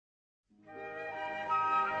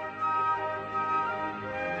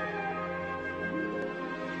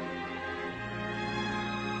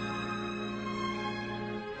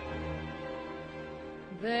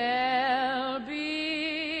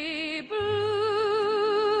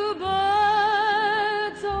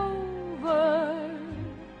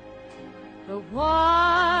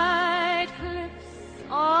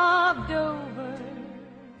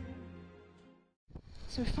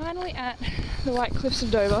finally at the White Cliffs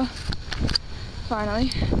of Dover.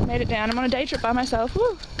 Finally. Made it down. I'm on a day trip by myself.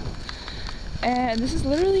 Woo! And this is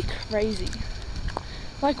literally crazy.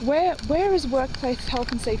 Like, where is workplace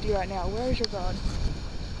health and safety right now? Where is your God?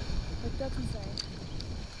 Like, that's insane.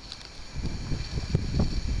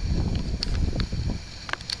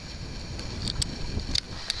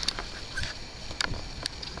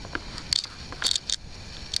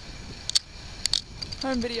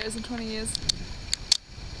 Home videos in 20 years.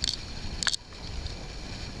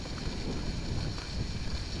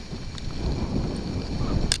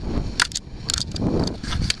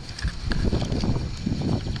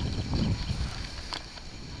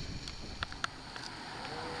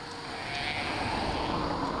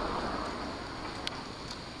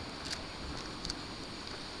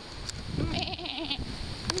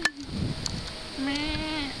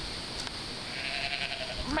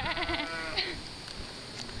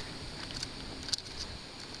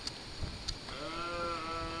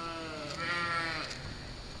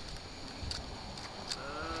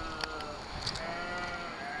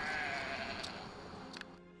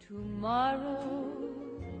 Tomorrow,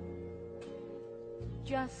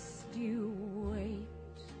 just you wait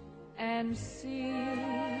and see.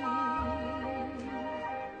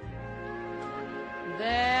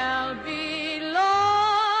 There'll be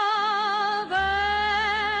love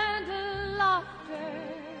and laughter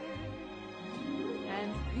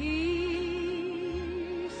and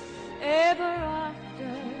peace ever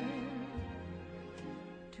after.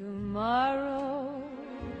 Tomorrow,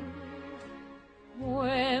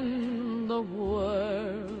 when the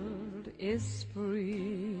world is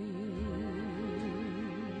free,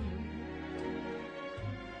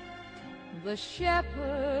 the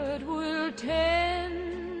shepherd will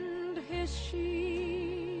tend his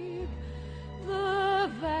sheep, the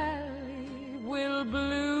valley will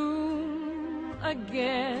bloom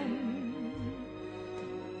again,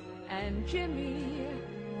 and Jimmy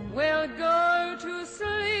will go to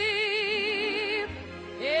sleep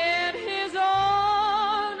in his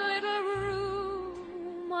own little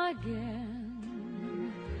room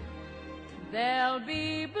again. There'll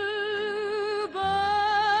be bluebirds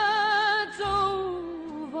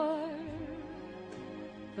over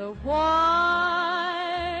the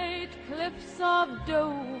white cliffs of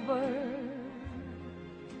Dover.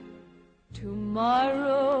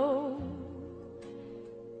 Tomorrow,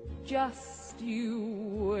 just you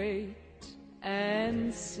wait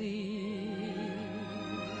and see.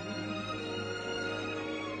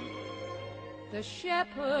 The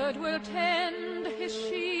shepherd will tend his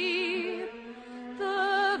sheep,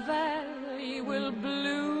 the valley will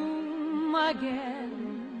bloom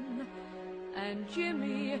again, and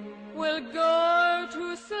Jimmy will go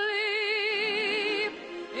to sleep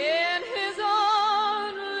in his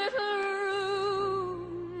own little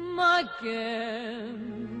room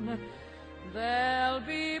again. There'll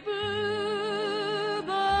be